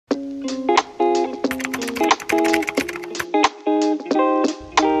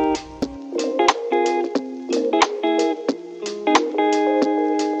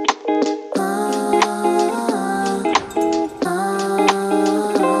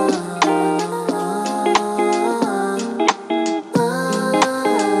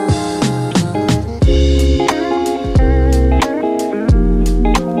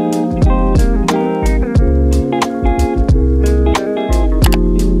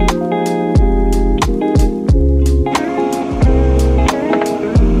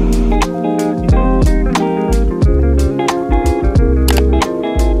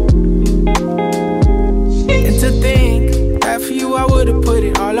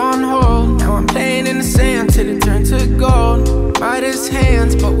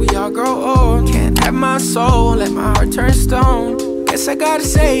gotta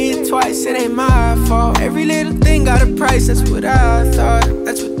say it twice, it ain't my fault. Every little thing got a price, that's what I thought,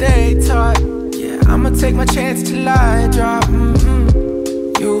 that's what they taught. Yeah, I'ma take my chance till I drop.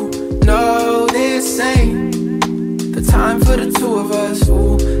 You know this ain't the time for the two of us.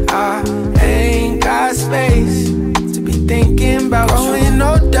 Ooh, I ain't got space to be thinking about growing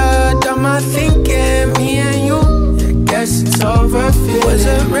older, done my thinking, me and you. Yeah, guess it's over. It was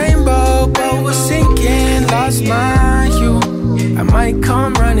a rainbow, but we're sinking. Lost my hue. I might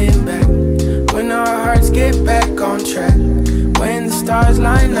come running back when our hearts get back on track. When the stars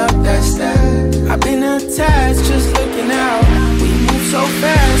line up, that's that. I've been attached, just looking out. We move so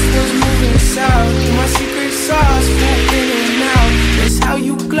fast, was moving south. My secret sauce, full in and out. That's how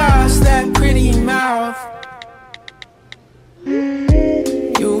you gloss that pretty mouth.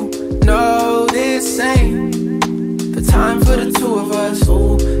 You know this ain't the time for the two of us.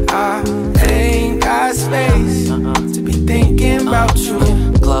 Ooh, I ain't got space to be thinking about you.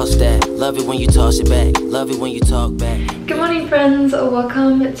 Gloss that, love it when you toss it back, love it when you talk back. Good morning friends,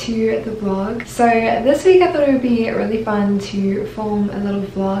 welcome to the vlog. So this week I thought it would be really fun to film a little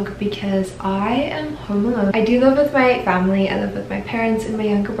vlog because I am home alone. I do live with my family, I live with my parents and my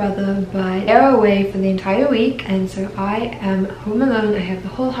younger brother, but they're away for the entire week and so I am home alone. I have the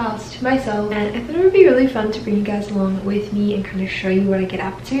whole house to myself and I thought it would be really fun to bring you guys along with me and kind of show you what I get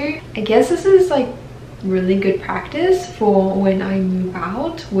up to. I guess this is like really good practice for when I move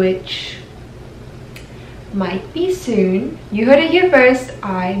out, which might be soon. You heard it here first,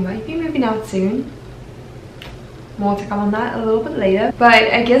 I might be moving out soon. More to come on that a little bit later, but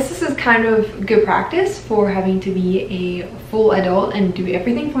I guess this is kind of good practice for having to be a full adult and do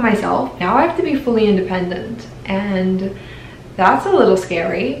everything for myself. Now I have to be fully independent and that's a little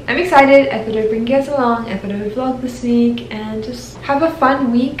scary. I'm excited. I thought I'd bring you guys along. I thought I would vlog this week and just have a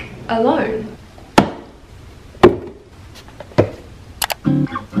fun week alone.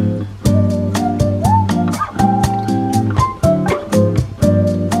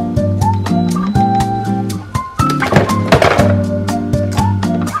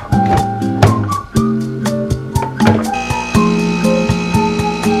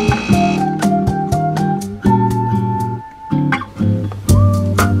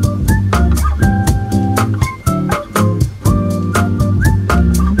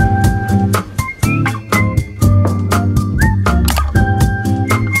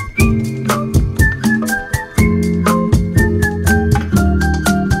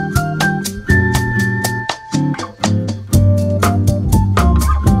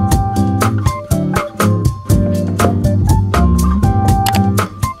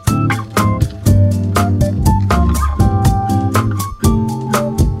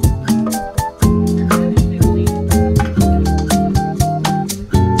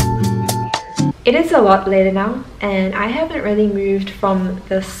 It is a lot later now and I haven't really moved from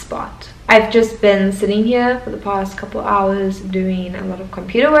this spot. I've just been sitting here for the past couple hours doing a lot of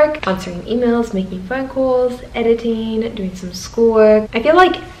computer work, answering emails, making phone calls, editing, doing some schoolwork. I feel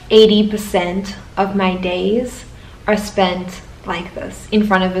like 80% of my days are spent like this, in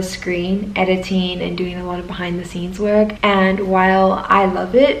front of a screen, editing and doing a lot of behind the scenes work. And while I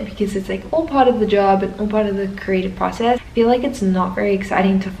love it because it's like all part of the job and all part of the creative process, I feel like it's not very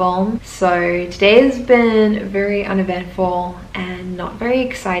exciting to film. So today has been very uneventful and not very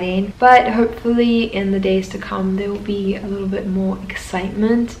exciting, but hopefully in the days to come there will be a little bit more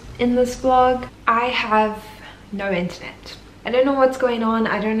excitement in this vlog. I have no internet. I don't know what's going on.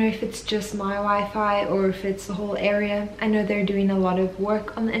 I don't know if it's just my Wi-Fi or if it's the whole area. I know they're doing a lot of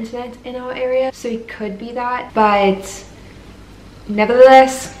work on the internet in our area, so it could be that. But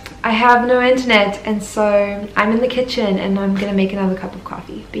nevertheless, I have no internet, and so I'm in the kitchen and I'm gonna make another cup of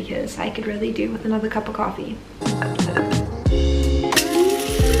coffee because I could really do with another cup of coffee.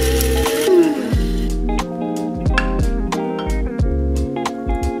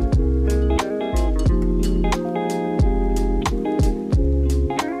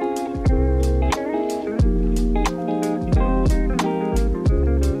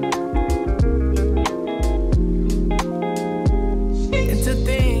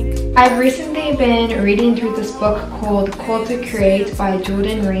 I've recently been reading through this book called Call to Create by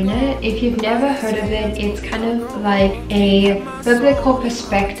Jordan Rainer. If you've never heard of it, it's kind of like a biblical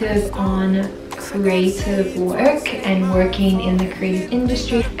perspective on creative work and working in the creative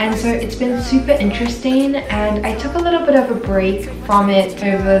industry, and so it's been super interesting, and I took a little bit of a break from it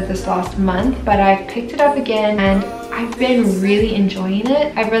over this last month, but I've picked it up again and I've been really enjoying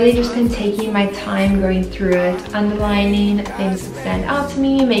it. I've really just been taking my time going through it, underlining things that stand out to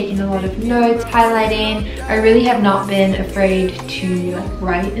me, making a lot of notes, highlighting. I really have not been afraid to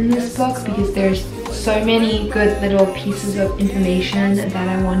write in this book because there's so many good little pieces of information that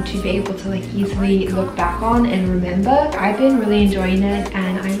I want to be able to like easily look back on and remember. I've been really enjoying it,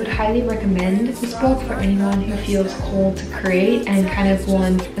 and I would highly recommend this book for anyone who feels called to create and kind of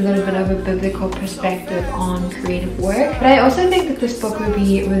want a little bit of a biblical perspective on creative work. But I also think that this book would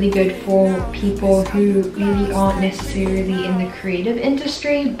be really good for people who really aren't necessarily in the creative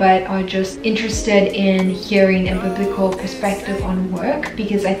industry but are just interested in hearing a biblical perspective on work,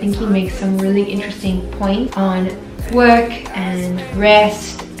 because I think he makes some really interesting points on work and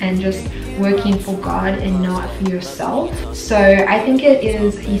rest and just working for God and not for yourself. So I think it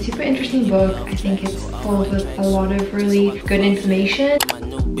is a super interesting book. I think it's full with a lot of really good information.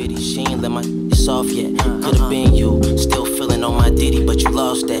 She ain't let my off yet. Could've been you, still feeling on my ditty, but you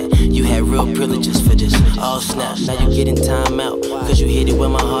lost that. You had real privileges for this. All snaps, now you getting time out, cause you hit it where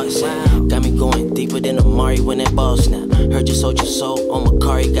my heart's at. Got me going deeper than Amari when that ball snap. Heard you sold your soul on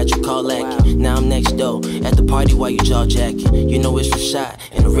Macari, got you call lacking. Now I'm next door, at the party while you jaw jacking. You know it's Rashad,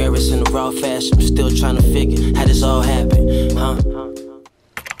 in the rarest and the raw fashion. I'm still trying to figure how this all happened, huh?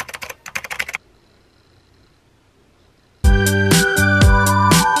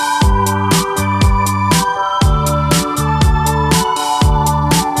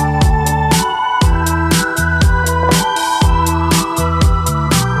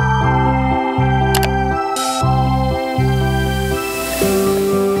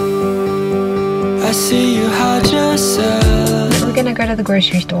 We're gonna go to the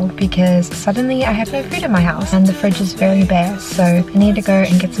grocery store because suddenly I have no food in my house and the fridge is very bare, so I need to go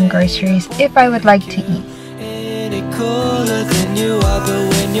and get some groceries if I would like to eat. Cooler than you are,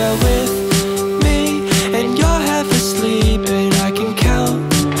 but when you're with me and you're half asleep and I can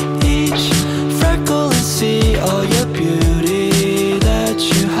count each freckle and see all your beauty that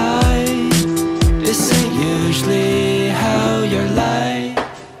you hide. This ain't usually how you're like.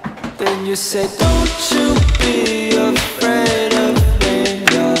 Then you say, don't you be afraid of when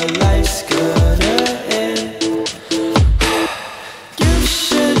your life's gonna end. You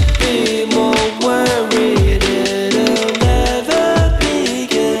should be more worried it'll never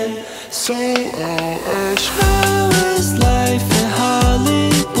begin. So how is life in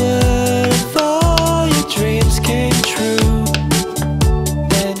Hollywood if all your dreams came true?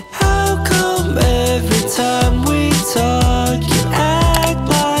 Then how come every time we talk you act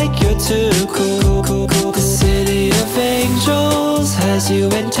like you're too cool? The city of angels has you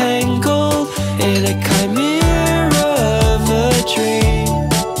entangled in a chimera of a dream.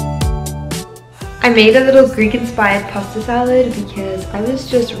 I made a little Greek-inspired pasta salad because I was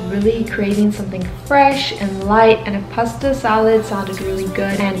just really craving something fresh and light, and a pasta salad sounded really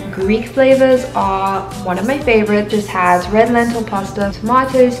good. And Greek flavors are one of my favorites. Just has red lentil pasta,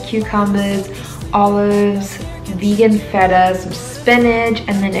 tomatoes, cucumbers, olives, vegan feta, some spinach,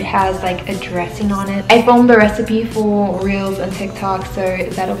 and then it has like a dressing on it. I filmed the recipe for Reels and TikTok, so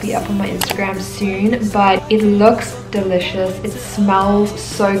that'll be up on my Instagram soon, but it looks delicious. It smells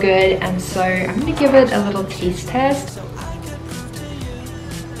so good, and so I'm gonna give it a little taste test.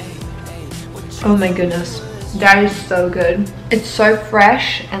 Oh my goodness, that is so good. It's so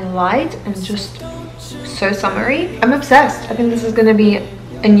fresh and light and just so summery. I'm obsessed. I think this is gonna be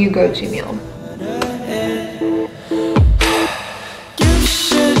a new go-to meal.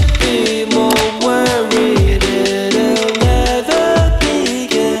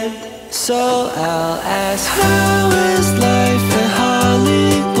 So I'll ask, how is life in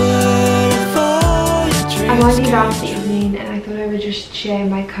Hollywood if all your dreams I'm winding down this evening, and I thought I would just share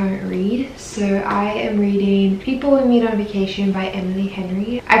my current read. So I am reading People We Meet on Vacation by Emily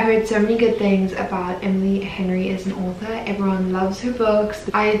Henry. I've heard so many good things about Emily Henry as an author. Everyone loves her books.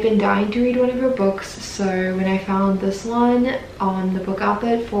 I have been dying to read one of her books, so when I found this one on the book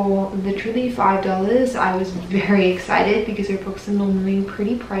outlet for literally $5, I was very excited because her books are normally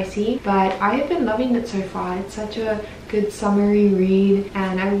pretty pricey, but I have been loving it so far. It's such a good summary read,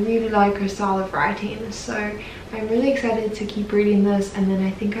 and I really like her style of writing, so I'm really excited to keep reading this, and then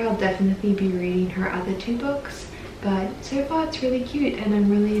I think I'll definitely be reading her other two books. But so far it's really cute and I'm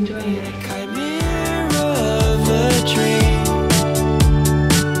really enjoying it. chimera of a dream?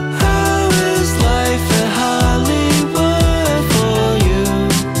 How is life in Hollywood for you?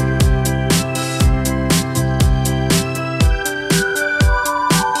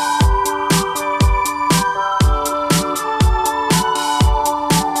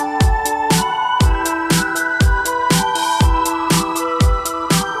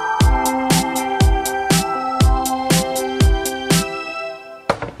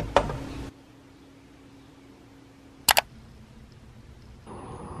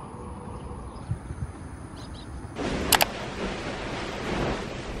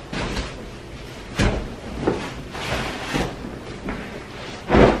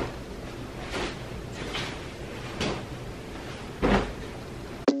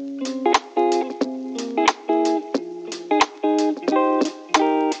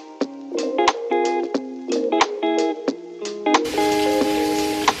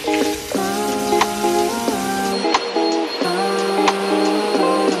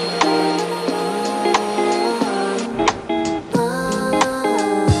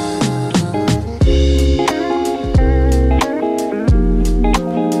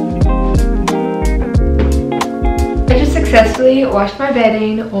 washed my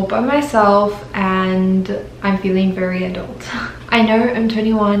bedding all by myself and I'm feeling very adult. I know I'm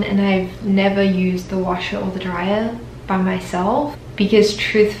 21 and I've never used the washer or the dryer by myself because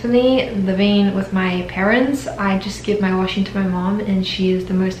truthfully, living with my parents, I just give my washing to my mom and she is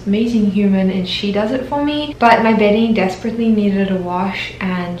the most amazing human and she does it for me. But my bedding desperately needed a wash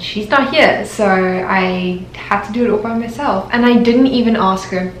and she's not here, so I had to do it all by myself. And I didn't even ask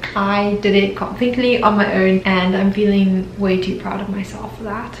her. I did it completely on my own and I'm feeling way too proud of myself for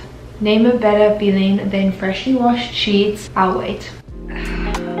that. Name a better feeling than freshly washed sheets. I'll wait.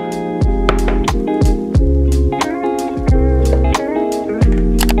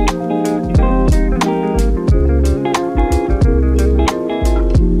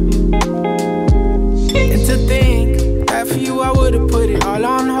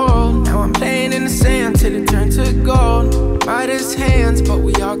 Hands, but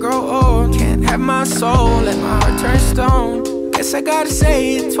we all grow old. Can't have my soul, let my heart turn stone. Guess I gotta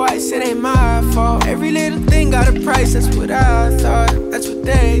say it twice, it ain't my fault. Every little thing got a price, that's what I thought, that's what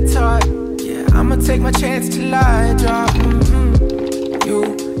they taught. Yeah, I'ma take my chance till I drop.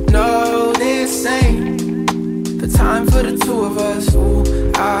 You know this ain't the time for the two of us.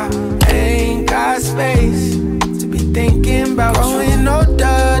 Ooh, I ain't got space to be thinking about growing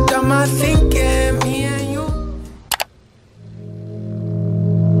older, done my thinking, me and you.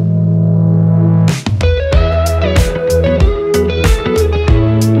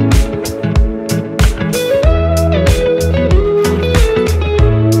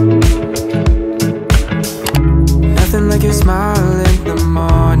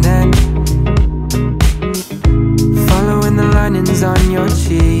 On your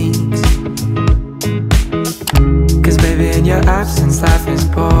cheeks, 'cause baby in your absence life is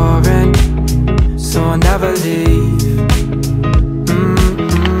boring, so I'll never leave.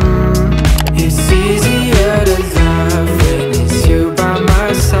 It's easier to love when it's you by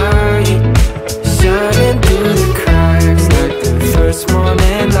my side, shining through the cracks like the first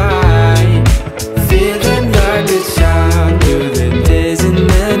morning light, feeling like a child through the days and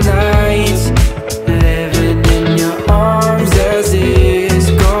the nights, living in your arms as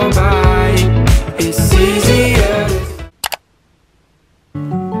years go by. It's easier.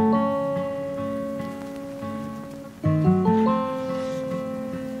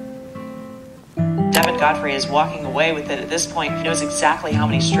 Devin Godfrey is walking away with it at this point. He knows exactly how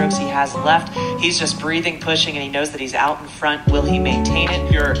many strokes he has left. He's just breathing, pushing, and he knows that he's out in front. Will he maintain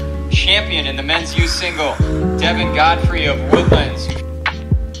it? Your champion in the men's youth single, Devin Godfrey of Woodlands.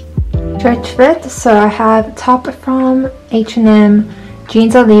 Stretch fit, so I have top from H&M,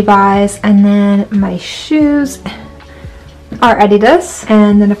 jeans are Levi's, and then my shoes are Adidas,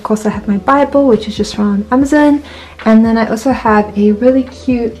 and then of course I have my Bible, which is just from Amazon, and then I also have a really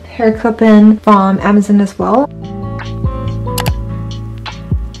cute hair clip-in from Amazon as well.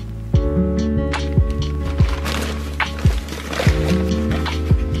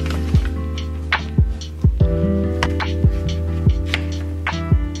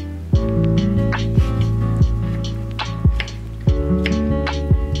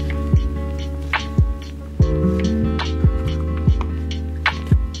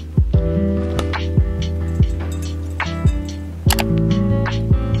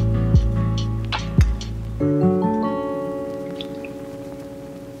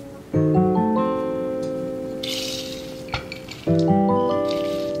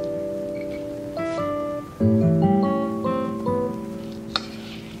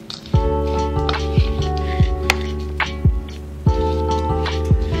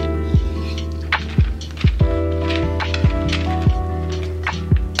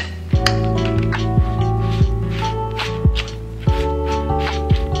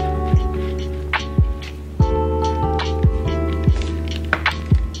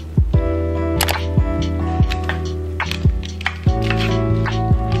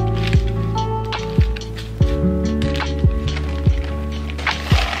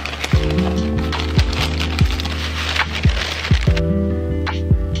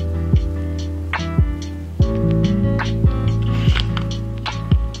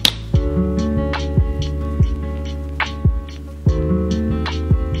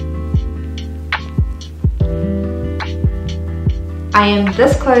 I am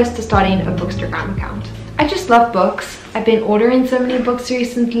this close to starting a Bookstagram account. I just love books. I've been ordering so many books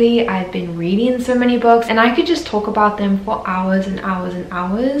recently, I've been reading so many books, and I could just talk about them for hours and hours and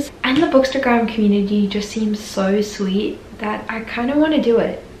hours. And the Bookstagram community just seems so sweet that I kind of want to do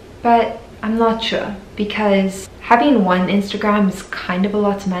it. But I'm not sure, because having one Instagram is kind of a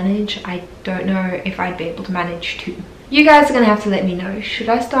lot to manage. I don't know if I'd be able to manage two. You guys are gonna have to let me know. Should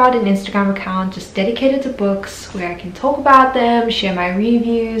I start an Instagram account just dedicated to books where I can talk about them, share my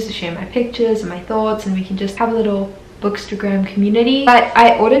reviews, share my pictures and my thoughts, and we can just have a little Bookstagram community? But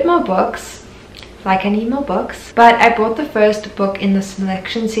I ordered more books. Like, I need more books, but I bought the first book in the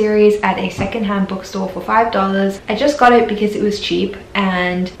selection series at a secondhand bookstore for $5. I just got it because it was cheap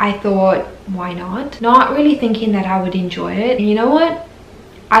and I thought, why not? Not really thinking that I would enjoy it. And you know what?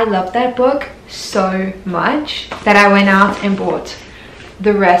 I love that book so much that I went out and bought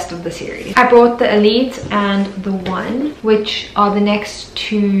the rest of the series. I bought the Elite and the One, which are the next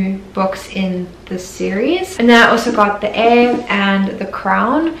 2 books in the series, and then I also got the Heir and the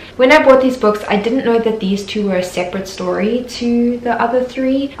Crown. When I bought these books, I didn't know that these 2 were a separate story to the other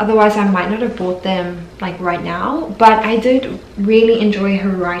 3, otherwise I might not have bought them like right now. But I did really enjoy her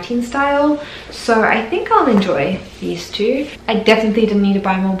writing style, so I think I'll enjoy these 2. I definitely didn't need to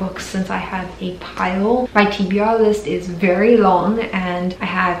buy more books since I have a pile. My TBR list is very long and I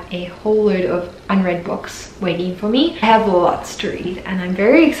have a whole load of unread books waiting for me. I have lots to read and I'm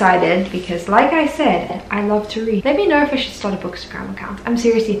very excited because, like I said, I love to read. Let me know if I should start a Bookstagram account. I'm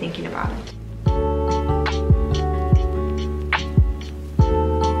seriously thinking about it.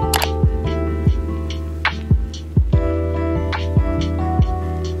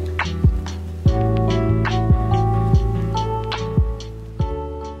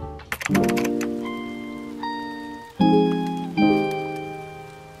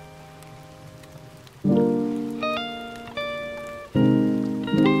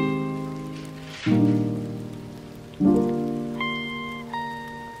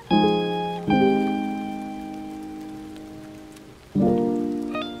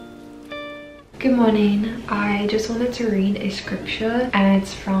 Good morning. I just wanted to read a scripture and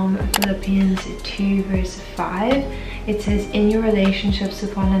it's from Philippians 2 verse 5. It says, in your relationships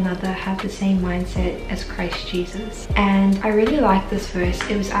with one another have the same mindset as Christ Jesus. And I really like this verse.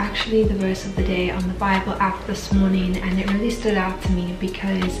 It was actually the verse of the day on the Bible app this morning and it really stood out to me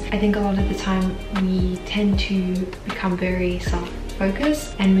because I think a lot of the time we tend to become very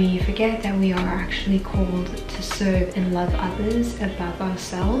self-focused and we forget that we are actually called to serve and love others above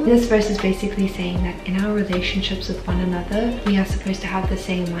ourselves. This verse is basically saying that in our relationships with one another, we are supposed to have the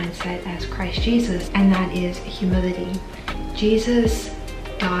same mindset as Christ Jesus, and that is humility. Jesus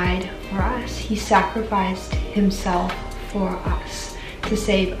died for us. He sacrificed himself for us to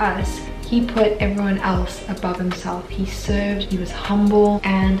save us. He put everyone else above himself. He served, he was humble,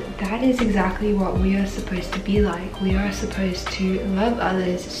 and that is exactly what we are supposed to be like. We are supposed to love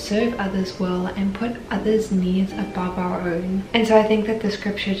others, serve others well, and put others' needs above our own. And so I think that the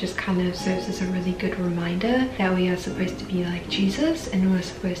scripture just kind of serves as a really good reminder that we are supposed to be like Jesus and we're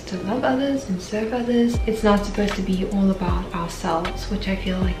supposed to love others and serve others. It's not supposed to be all about ourselves, which I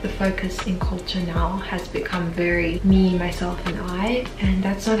feel like the focus in culture now has become very me, myself, and I, and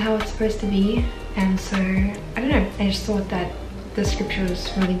that's not how it's supposed to be. And so I don't know, I just thought that the scripture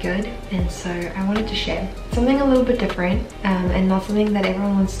was really good and so I wanted to share something a little bit different and not something that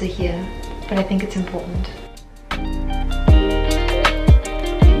everyone wants to hear, but I think it's important.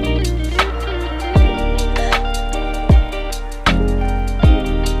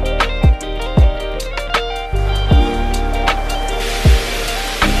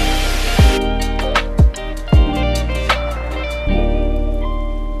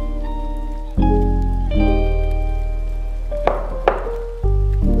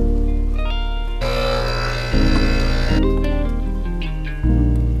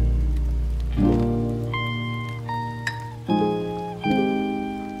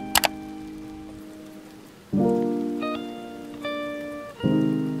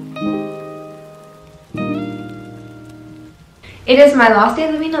 It is my last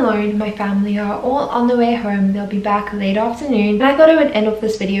day living alone. My family are all on their way home. They'll be back late afternoon. And I thought I would end off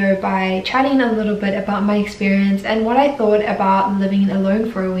this video by chatting a little bit about my experience and what I thought about living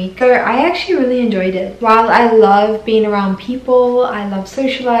alone for a week. So I actually really enjoyed it. While I love being around people, I love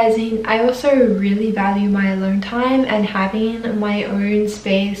socializing, I also really value my alone time, and having my own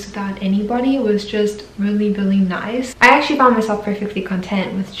space without anybody was just really, really nice. I actually found myself perfectly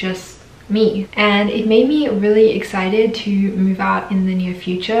content with just me, and it made me really excited to move out in the near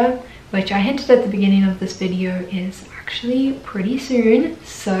future, which I hinted at the beginning of this video is actually pretty soon.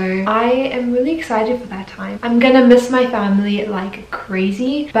 So I am really excited for that time. I'm gonna miss my family like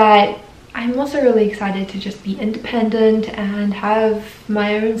crazy, but I'm also really excited to just be independent and have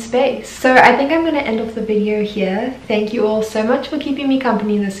my own space. So I think I'm going to end off the video here. Thank you all so much for keeping me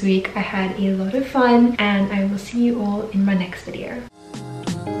company this week. I had a lot of fun and I will see you all in my next video.